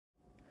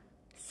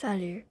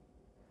Salut.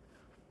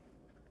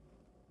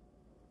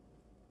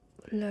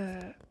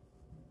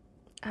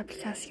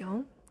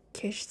 L'application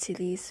que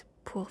j'utilise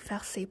pour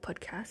faire ces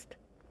podcasts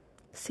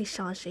s'est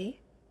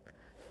changée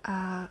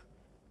à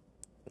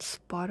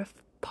Spotify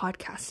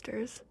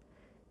Podcasters.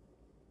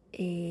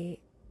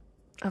 Et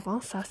avant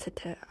ça,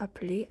 c'était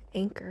appelé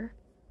Anchor.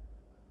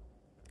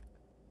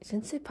 Je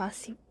ne sais pas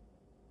si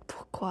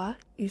pourquoi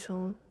ils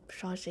ont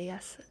changé à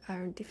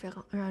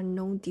un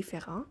nom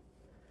différent.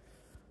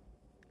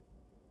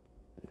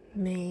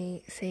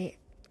 Mais c'est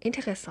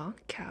intéressant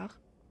car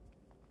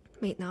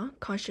maintenant,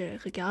 quand je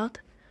regarde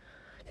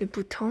le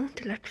bouton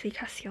de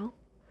l'application,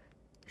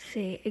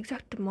 c'est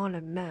exactement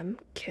le même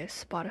que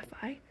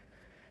Spotify,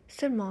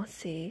 seulement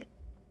c'est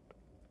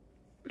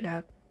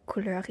la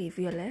couleur est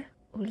violet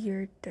au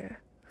lieu de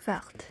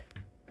verte.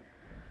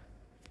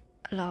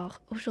 Alors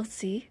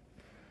aujourd'hui,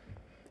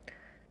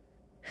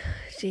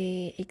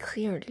 j'ai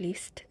écrit une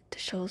liste de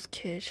choses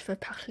que je veux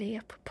parler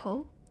à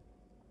propos.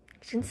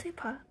 Je ne sais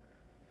pas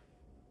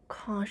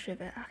quand je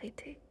vais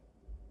arrêter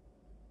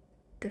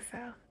de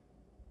faire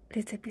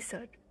les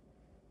épisodes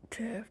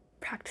de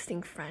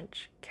Practicing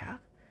French, car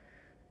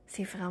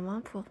c'est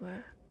vraiment pour me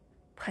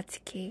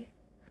pratiquer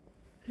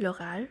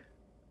l'oral.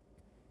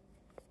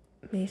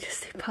 Mais je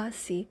sais pas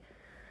si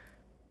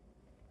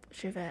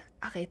je vais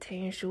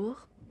arrêter un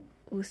jour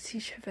ou si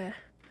je vais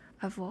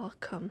avoir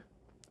comme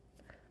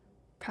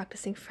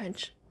Practicing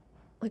French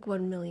like 1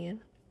 million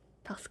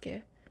parce que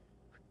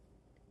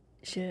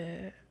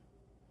je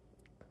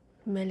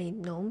mets les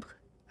nombres,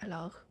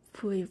 alors vous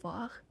pouvez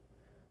voir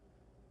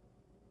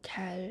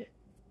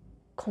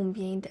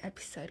combien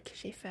d'épisodes que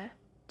j'ai fait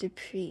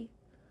depuis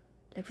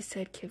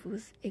l'épisode que vous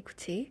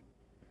écoutez.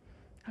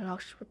 Alors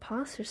je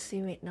pense que je suis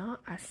maintenant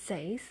à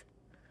 16.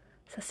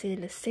 Ça c'est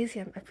le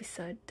 16e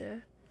épisode de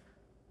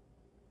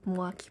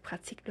moi qui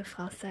pratique le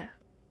français.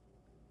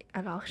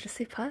 Alors je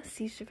sais pas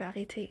si je vais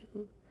arrêter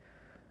ou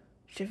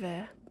je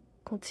vais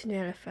continuer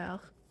à le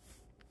faire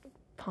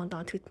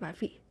pendant toute ma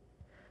vie.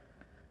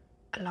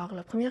 Alors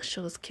la première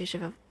chose que je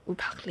vais vous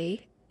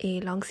parler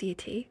est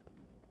l'anxiété.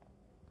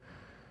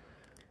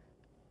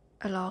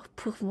 Alors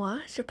pour moi,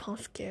 je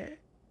pense que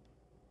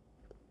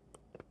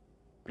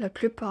la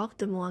plupart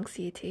de mon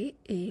anxiété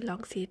est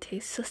l'anxiété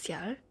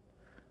sociale.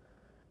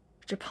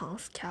 Je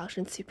pense car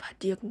je ne suis pas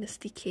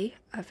diagnostiquée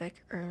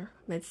avec un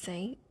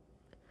médecin,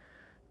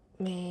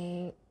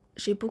 mais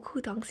j'ai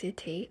beaucoup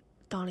d'anxiété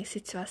dans les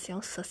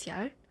situations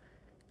sociales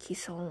qui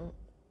sont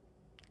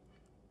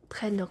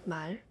très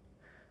normales,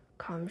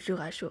 comme jour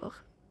à jour.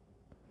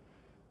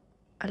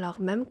 Alors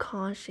même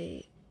quand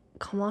j'ai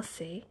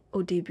commencé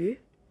au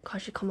début, quand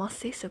j'ai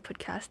commencé ce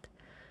podcast,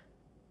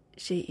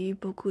 j'ai eu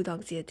beaucoup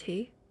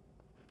d'anxiété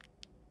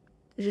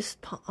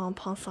juste en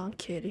pensant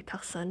que les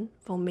personnes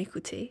vont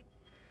m'écouter.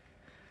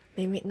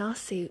 Mais maintenant,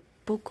 c'est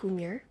beaucoup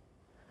mieux.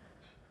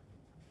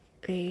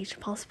 Et je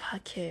pense pas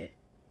que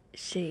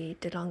j'ai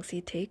de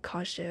l'anxiété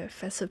quand je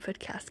fais ce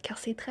podcast, car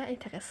c'est très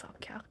intéressant,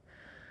 car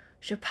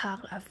je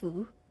parle à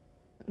vous,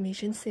 mais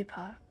je ne sais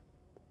pas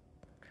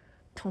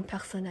ton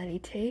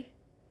personnalité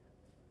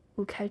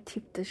ou quel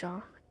type de gens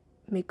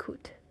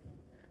m'écoute.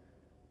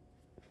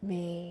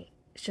 Mais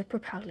je peux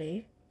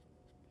parler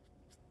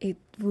et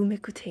vous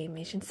m'écoutez,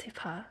 mais je ne sais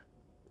pas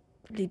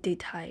les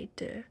détails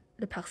de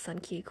la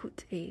personne qui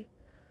écoute et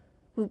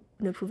vous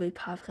ne pouvez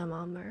pas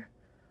vraiment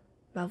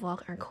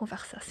m'avoir une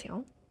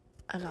conversation.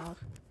 Alors,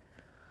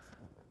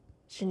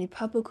 je n'ai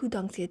pas beaucoup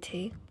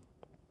d'anxiété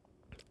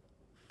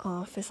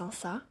en faisant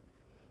ça,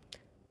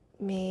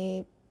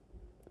 mais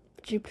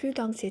j'ai plus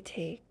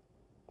d'anxiété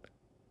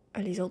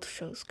à les autres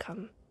choses,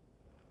 comme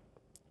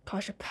quand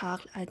je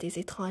parle à des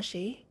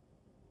étrangers,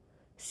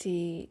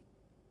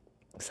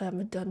 ça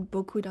me donne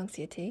beaucoup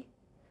d'anxiété.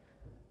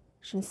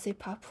 Je ne sais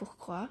pas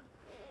pourquoi.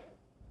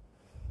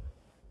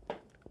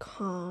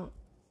 Quand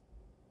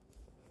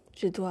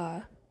je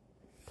dois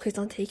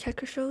présenter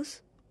quelque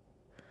chose,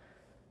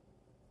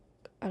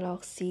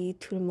 alors si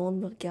tout le monde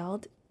me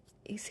regarde,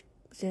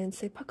 je ne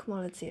sais pas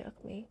comment le dire,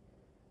 mais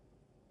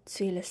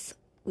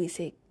oui,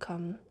 c'est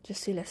comme je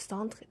suis le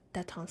centre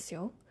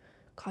d'attention.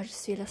 Quand je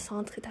suis le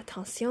centre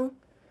d'attention,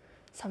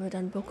 ça me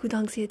donne beaucoup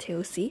d'anxiété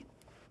aussi.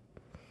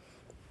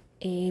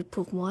 Et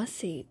pour moi,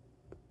 c'est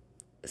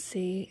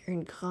un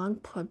grand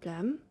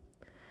problème,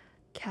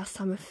 car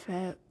ça me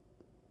fait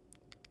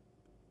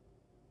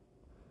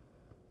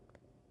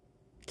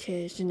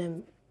que je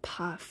n'aime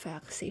pas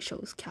faire ces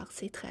choses, car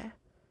c'est très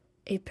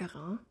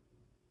épeurant,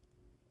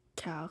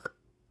 car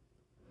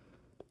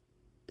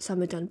ça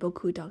me donne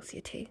beaucoup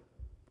d'anxiété.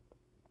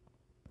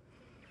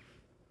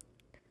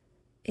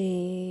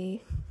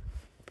 Et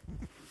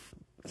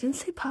je ne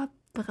sais pas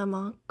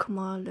vraiment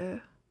comment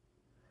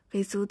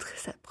résoudre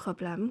ce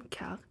problème,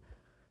 car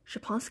je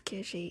pense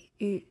que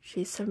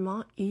j'ai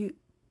seulement eu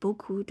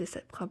beaucoup de ce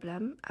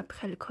problème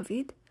après le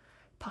COVID,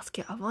 parce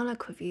qu'avant la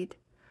COVID,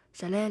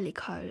 j'allais à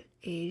l'école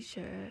et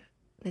je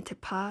n'étais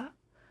pas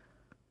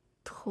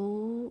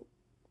trop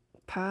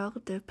peur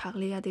de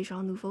parler à des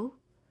gens nouveaux.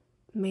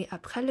 Mais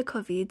après le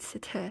COVID,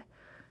 c'était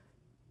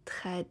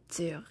très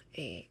dur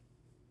et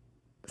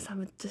ça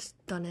me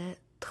donnait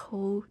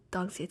trop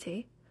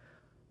d'anxiété.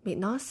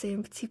 Maintenant, c'est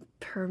un petit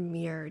peu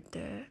mieux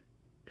de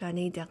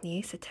l'année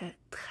dernière. C'était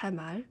très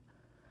mal,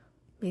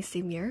 mais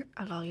c'est mieux.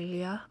 Alors, il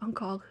y a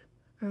encore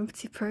un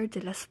petit peu de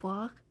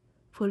l'espoir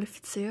pour le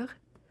futur.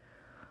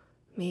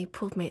 Mais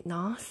pour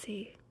maintenant,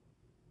 c'est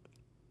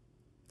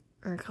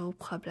un gros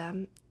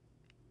problème.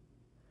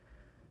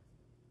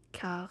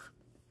 Car,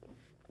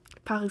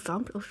 par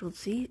exemple,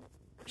 aujourd'hui,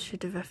 je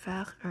devais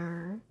faire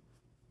un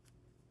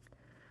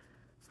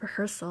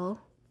rehearsal.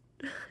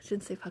 Je ne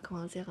sais pas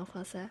comment dire en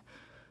français,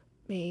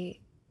 mais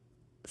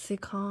c'est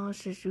quand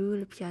je joue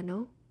le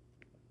piano.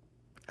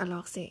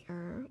 Alors, c'est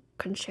un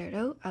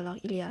concerto. Alors,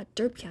 il y a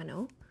 2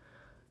 pianos.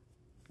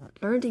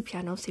 L'un des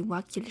pianos, c'est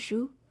moi qui le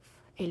joue,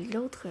 et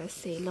l'autre,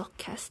 c'est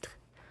l'orchestre.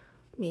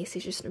 Mais c'est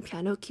juste un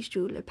piano qui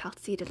joue la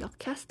partie de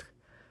l'orchestre.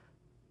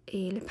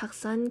 Et la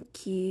personne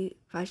qui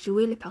va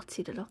jouer la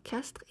partie de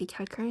l'orchestre est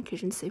quelqu'un que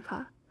je ne sais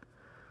pas.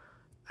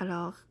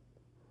 Alors,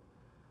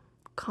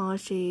 quand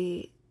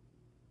j'ai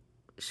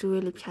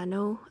joué le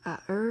piano à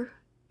eux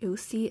et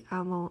aussi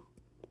à mon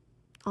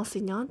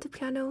enseignant de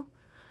piano,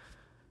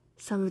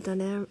 ça me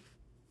donnait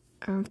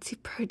un petit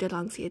peu de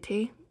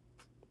l'anxiété.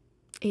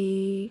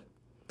 Et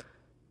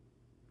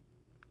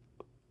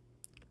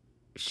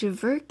je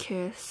veux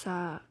que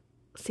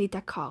c'est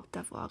d'accord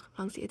d'avoir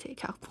l'anxiété,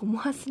 car pour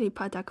moi, ce n'est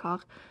pas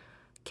d'accord,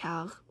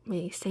 car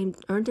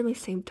un de mes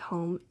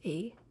symptômes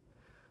est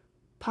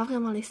pas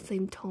vraiment les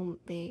symptômes,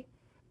 mais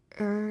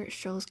une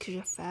chose que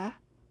je fais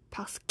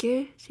parce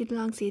que j'ai de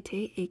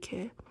l'anxiété et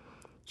que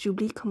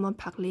j'oublie comment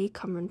parler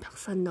comme une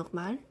personne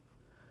normale.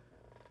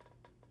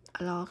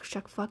 Alors,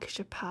 chaque fois que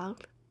je parle,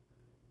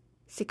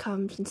 c'est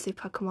comme je ne sais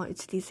pas comment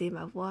utiliser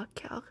ma voix,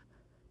 car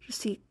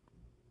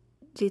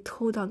j'ai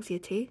trop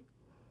d'anxiété.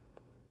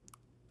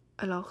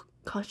 Alors,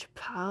 quand je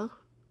parle,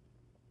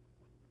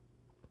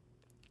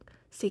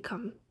 c'est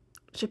comme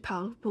je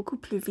parle beaucoup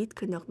plus vite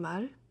que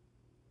normal.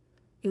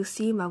 Et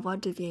aussi, ma voix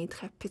devient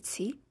très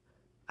petite.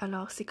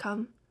 Alors, c'est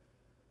comme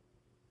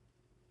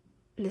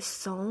le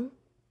son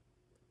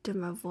de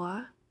ma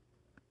voix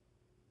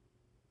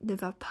ne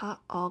va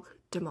pas hors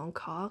de mon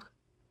corps.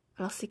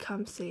 Alors, c'est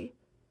comme c'est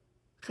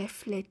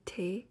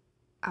reflété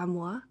à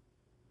moi.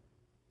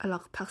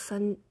 Alors,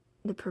 personne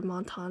ne peut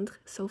m'entendre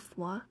sauf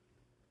moi.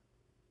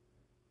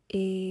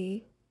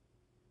 Et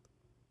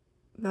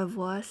ma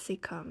voix, c'est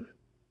comme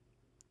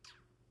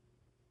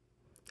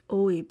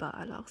haut et bas.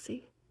 Alors,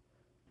 c'est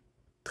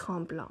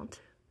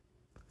tremblante.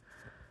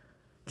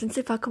 Je ne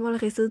sais pas comment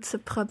résoudre ce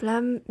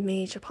problème,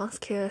 mais je pense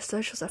que la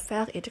seule chose à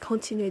faire est de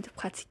continuer de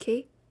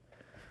pratiquer.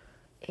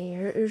 Et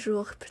un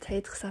jour,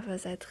 peut-être, ça va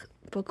être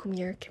beaucoup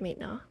mieux que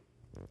maintenant.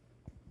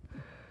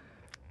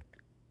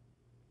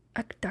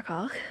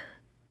 D'accord.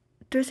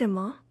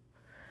 Deuxièmement,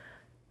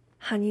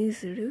 Hanyu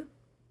Zulu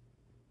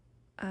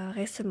a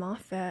récemment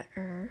fait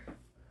une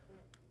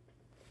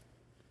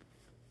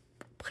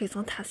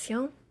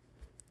présentation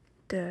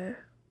de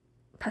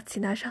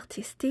patinage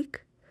artistique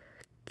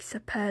qui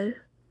s'appelle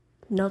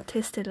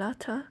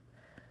Notestellata.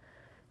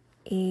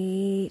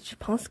 Et je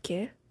pense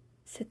que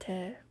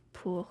c'était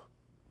pour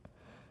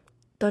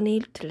donner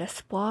de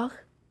l'espoir.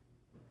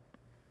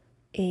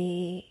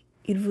 Et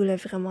il voulait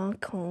vraiment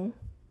qu'on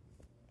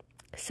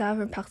sache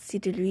une partie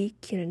de lui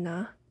qu'il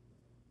n'a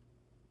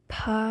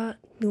pas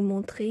nous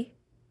montré.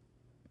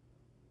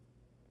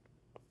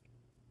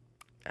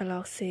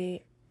 Alors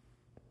c'est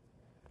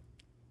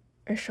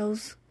une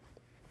chose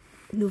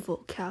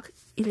nouvelle car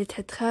il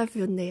était très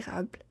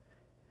vulnérable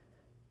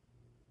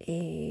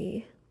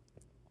et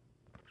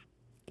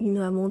il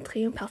nous a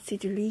montré une partie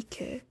de lui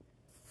que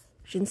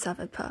je ne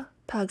savais pas.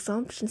 Par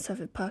exemple, je ne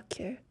savais pas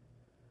que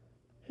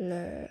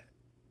le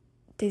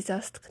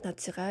désastre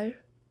naturel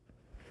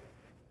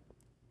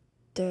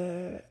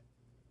de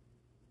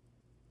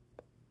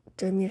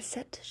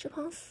 2007, je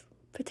pense,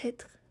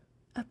 peut-être,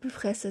 à peu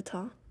près ce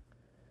temps,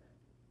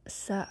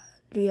 ça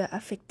lui a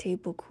affecté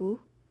beaucoup.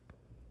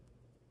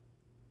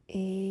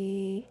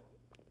 Et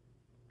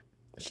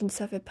je ne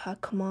savais pas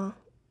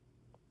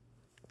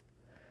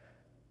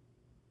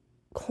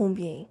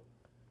combien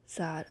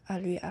ça a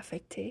lui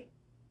affecté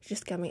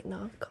jusqu'à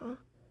maintenant quand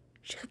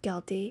j'ai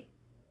regardé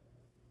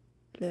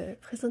la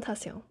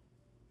présentation.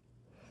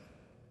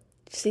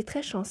 Je suis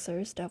très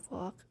chanceuse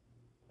d'avoir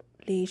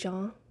les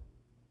gens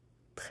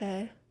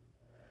très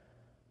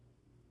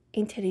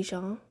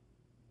intelligents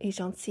et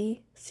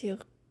gentils sur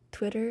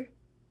Twitter,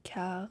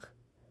 car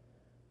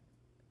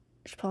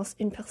je pense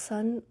une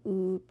personne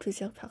ou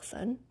plusieurs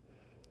personnes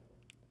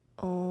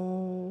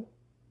ont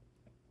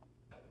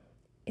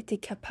été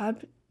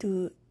capables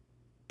de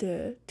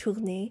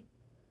tourner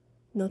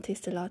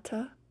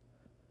Notestellata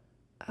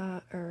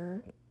à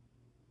une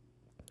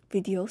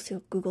vidéo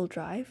sur Google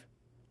Drive.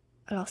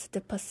 Alors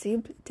c'était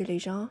possible de les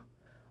gens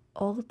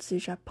hors du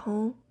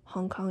Japon,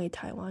 Hong Kong et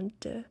Taïwan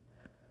de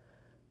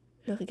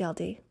le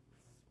regarder.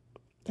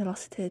 Alors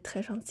c'était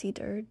très gentil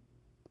d'eux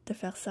de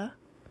faire ça.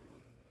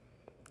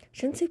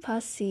 Je ne sais pas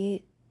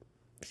si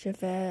je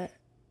vais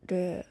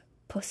le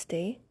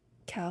poster,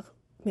 car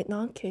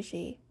maintenant que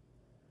j'ai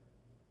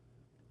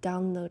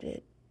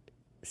downloadé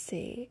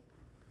ces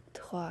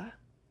 3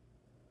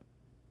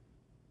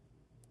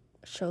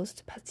 choses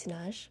de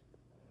patinage.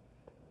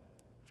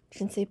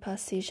 Je ne sais pas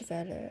si je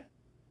vais le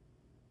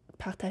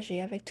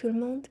partager avec tout le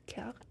monde,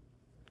 car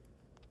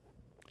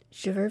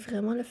je veux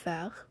vraiment le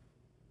faire,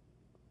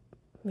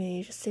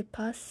 mais je ne sais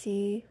pas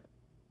si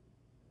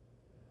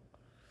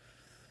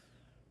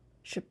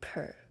je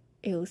peux.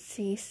 Et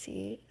aussi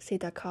si c'est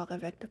d'accord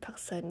avec la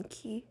personne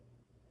qui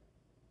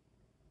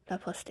l'a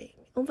posté.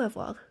 On va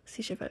voir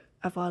si je vais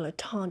avoir le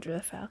temps de le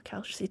faire,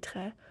 car je suis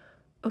très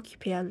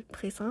occupée à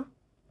présent.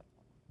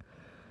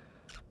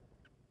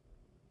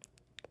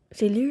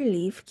 J'ai lu un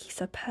livre qui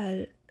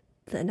s'appelle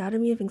The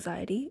Anatomy of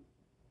Anxiety.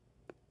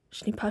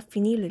 Je n'ai pas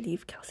fini le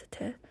livre car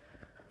c'était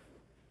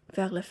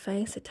vers la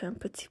fin, c'était un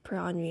petit peu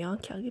ennuyant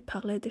car il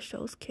parlait de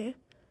choses qui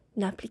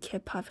n'appliquaient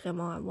pas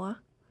vraiment à moi.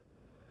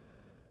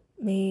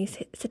 Mais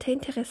c'était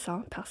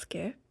intéressant parce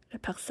que la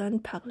personne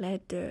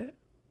parlait de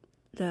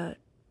la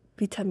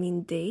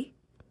vitamine D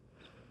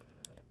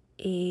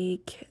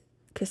et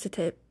que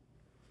c'était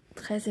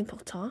très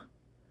important,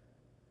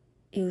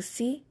 et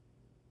aussi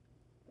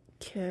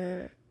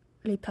que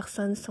les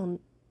personnes sont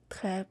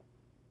très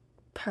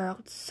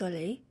peur du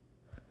soleil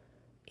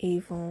et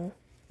vont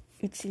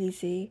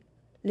utiliser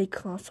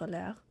l'écran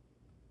solaire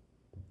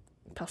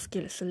parce que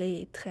le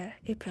soleil est très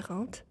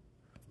épeurant.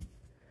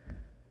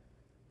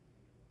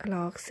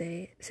 Alors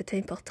c'est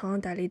important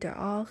d'aller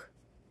dehors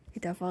et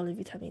d'avoir la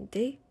vitamine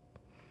D.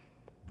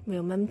 Mais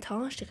en même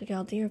temps, j'ai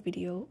regardé une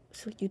vidéo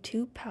sur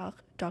YouTube par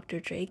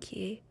Dr. Dre,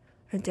 qui est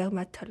un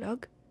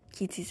dermatologue,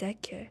 qui disait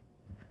que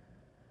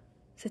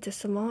c'était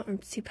seulement une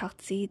petite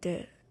partie de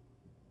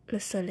le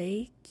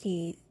soleil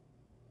qui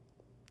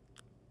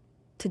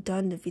te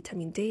donne la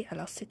vitamine D.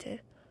 Alors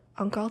c'était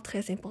encore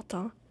très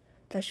important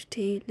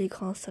d'ajouter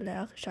l'écran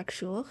solaire chaque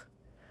jour.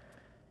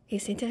 Et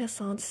c'est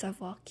intéressant de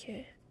savoir que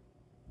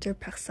 2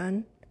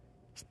 personnes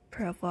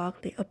peuvent avoir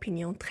des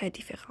opinions très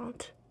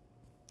différentes.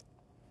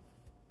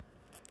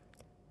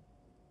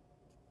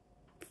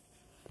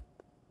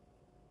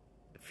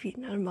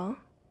 Finalement,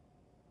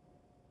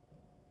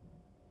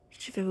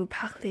 je vais vous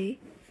parler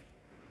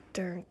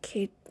d'un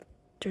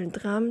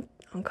drame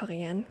en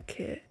coréen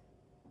que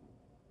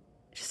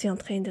je suis en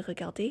train de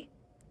regarder,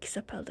 qui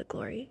s'appelle The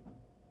Glory.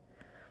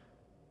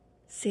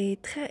 C'est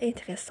très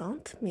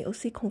intéressante, mais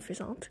aussi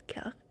confusante,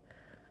 car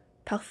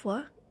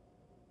parfois,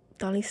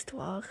 dans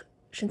l'histoire,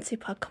 je ne sais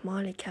pas comment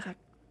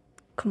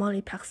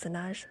les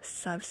personnages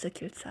savent ce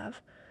qu'ils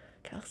savent,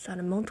 car ça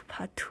ne montre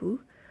pas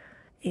tout,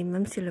 et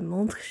même s'il le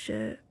montre,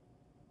 je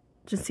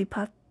ne suis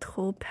pas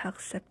trop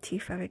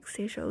perceptif avec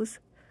ces choses.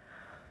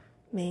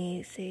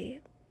 Mais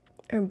c'est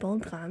un bon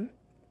drame,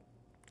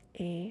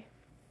 et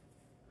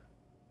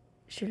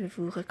je le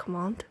vous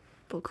recommande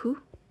beaucoup.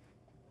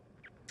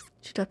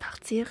 Je dois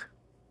partir,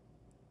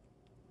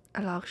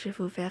 alors je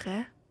vous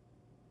verrai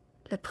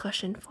la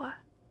prochaine fois.